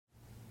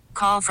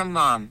call from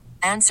mom.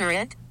 Answer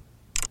it.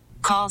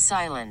 Call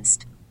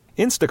silenced.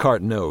 Instacart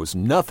knows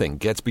nothing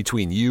gets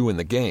between you and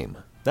the game.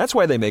 That's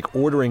why they make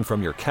ordering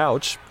from your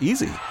couch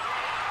easy.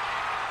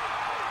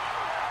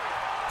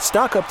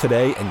 Stock up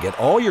today and get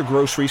all your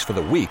groceries for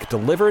the week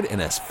delivered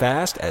in as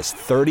fast as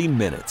 30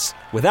 minutes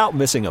without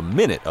missing a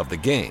minute of the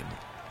game.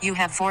 You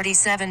have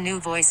 47 new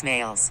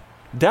voicemails.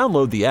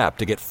 Download the app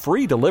to get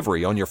free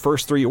delivery on your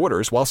first 3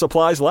 orders while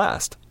supplies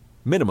last.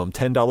 Minimum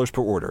 $10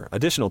 per order.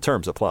 Additional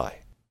terms apply.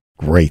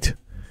 Great.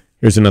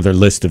 Here's another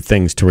list of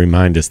things to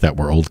remind us that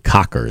we're old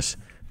cockers,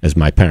 as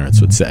my parents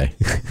would say.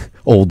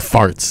 Old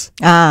farts.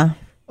 A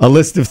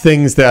list of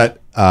things that,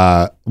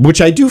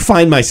 which I do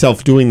find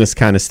myself doing this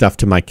kind of stuff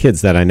to my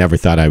kids that I never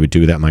thought I would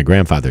do that my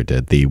grandfather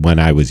did. The when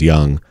I was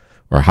young,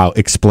 or how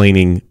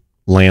explaining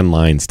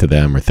landlines to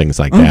them or things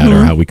like that,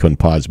 or how we couldn't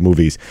pause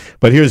movies.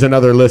 But here's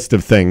another list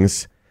of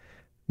things.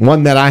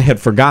 One that I had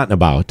forgotten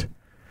about.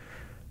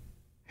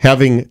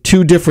 Having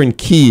 2 different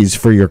keys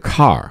for your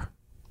car.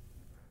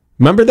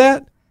 Remember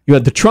that? You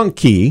had the trunk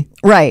key.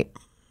 Right.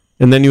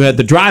 And then you had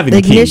the driving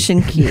key. The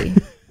ignition key.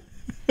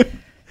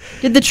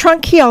 Did the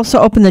trunk key also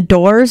open the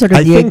doors? Or did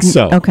I think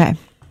so. Okay.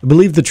 I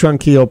believe the trunk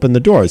key opened the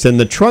doors.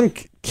 And the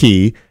trunk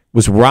key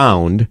was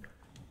round,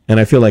 and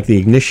I feel like the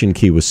ignition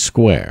key was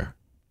square.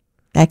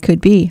 That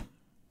could be.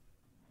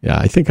 Yeah,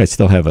 I think I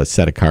still have a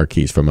set of car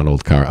keys from an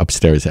old car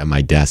upstairs at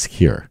my desk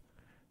here.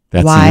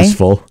 That's Why?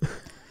 useful.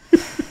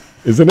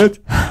 Isn't it?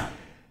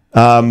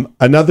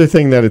 Another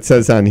thing that it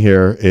says on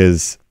here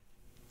is,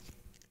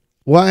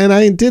 well, and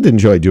I did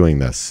enjoy doing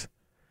this,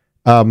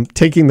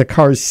 taking the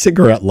car's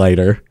cigarette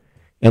lighter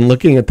and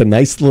looking at the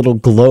nice little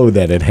glow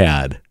that it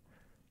had.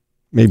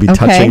 Maybe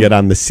touching it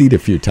on the seat a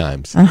few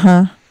times.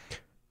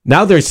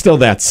 Now there's still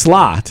that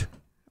slot,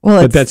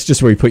 but that's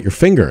just where you put your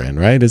finger in,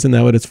 right? Isn't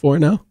that what it's for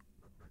now?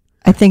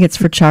 I think it's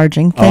for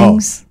charging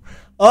things.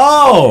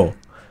 Oh,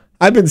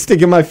 I've been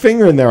sticking my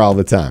finger in there all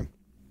the time.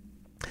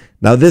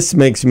 Now, this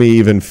makes me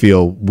even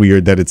feel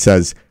weird that it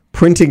says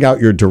printing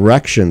out your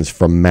directions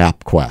from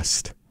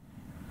MapQuest.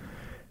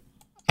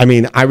 I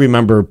mean, I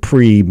remember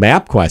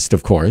pre-MapQuest,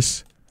 of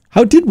course.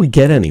 How did we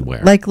get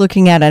anywhere? Like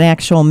looking at an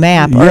actual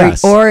map.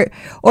 Yes.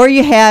 Or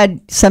you had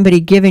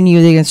somebody giving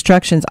you the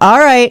instructions. All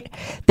right,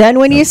 then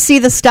when you see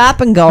the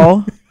stop and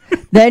go,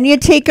 then you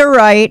take a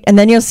right, and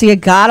then you'll see a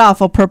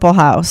god-awful purple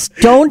house.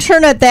 Don't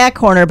turn at that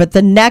corner, but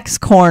the next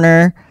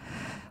corner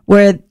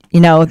where,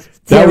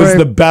 that was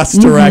the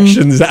best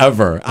directions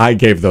ever. I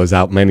gave those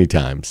out many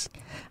times.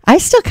 I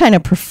still kind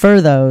of prefer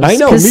those. I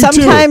know, me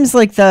sometimes,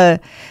 too.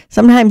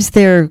 Sometimes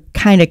they're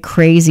kind of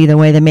crazy the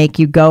way they make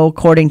you go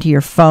according to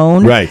your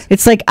phone. Right.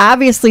 It's like,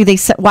 obviously,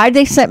 why'd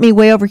they set me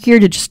way over here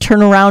to just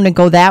turn around and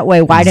go that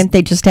way? Why didn't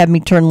they just have me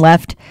turn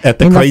left? At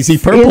the crazy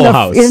purple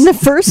house. In the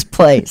first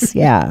place,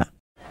 yeah.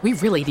 We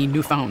really need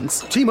new phones.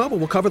 T-Mobile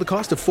will cover the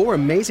cost of 4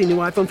 amazing new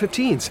iPhone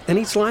 15s, and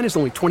each line is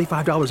only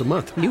 $25 a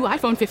month. New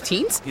iPhone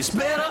 15s? It's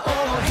better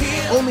over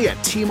here. Only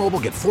at T-Mobile,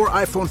 get 4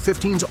 iPhone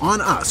 15s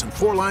on us and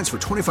 4 lines for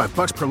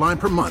 $25 per line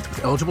per month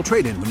with eligible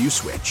trade-in when you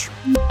switch.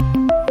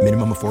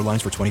 Minimum of 4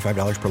 lines for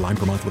 $25 per line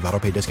per month with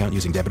autopay discount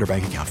using debit or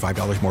bank account.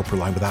 $5 more per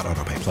line without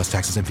autopay, plus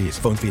taxes and fees.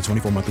 Phone fee at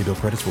 24 monthly bill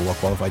credits for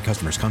well-qualified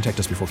customers. Contact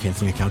us before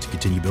canceling account to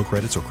continue bill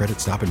credits or credit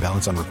stop and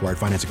balance on required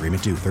finance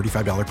agreement due.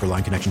 $35 per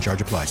line connection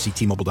charge applies. See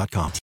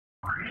T-Mobile.com.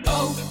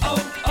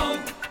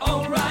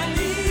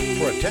 O'Reilly.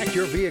 Protect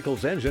your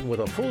vehicle's engine with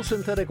a full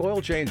synthetic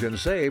oil change and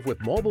save with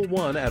Mobil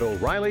 1 at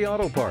O'Reilly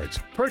Auto Parts.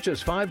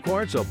 Purchase 5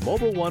 quarts of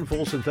Mobil 1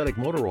 full synthetic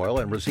motor oil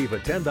and receive a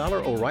 $10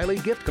 O'Reilly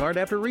gift card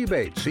after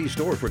rebate. See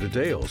store for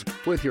details.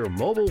 With your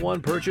Mobil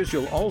 1 purchase,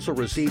 you'll also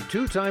receive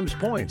 2 times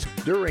points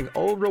during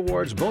O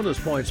Rewards Bonus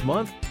Points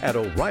Month at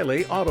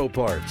O'Reilly Auto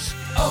Parts.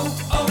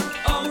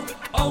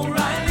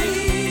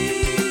 O'Reilly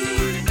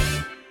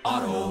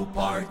Auto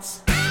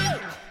Parts.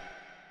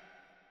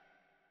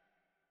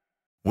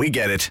 We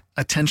get it.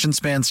 Attention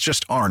spans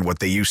just aren't what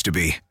they used to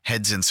be.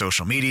 Heads in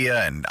social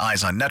media and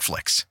eyes on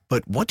Netflix.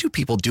 But what do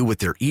people do with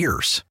their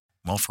ears?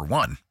 Well, for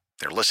one,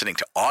 they're listening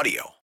to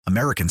audio.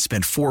 Americans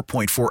spend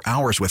 4.4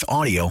 hours with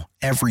audio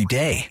every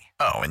day.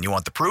 Oh, and you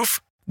want the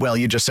proof? Well,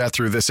 you just sat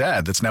through this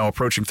ad that's now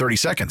approaching 30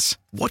 seconds.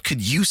 What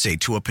could you say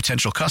to a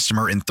potential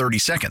customer in 30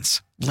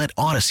 seconds? Let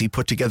Odyssey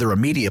put together a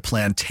media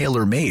plan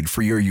tailor-made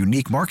for your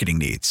unique marketing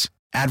needs.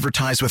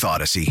 Advertise with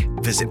Odyssey.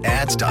 Visit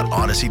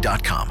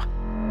ads.odyssey.com.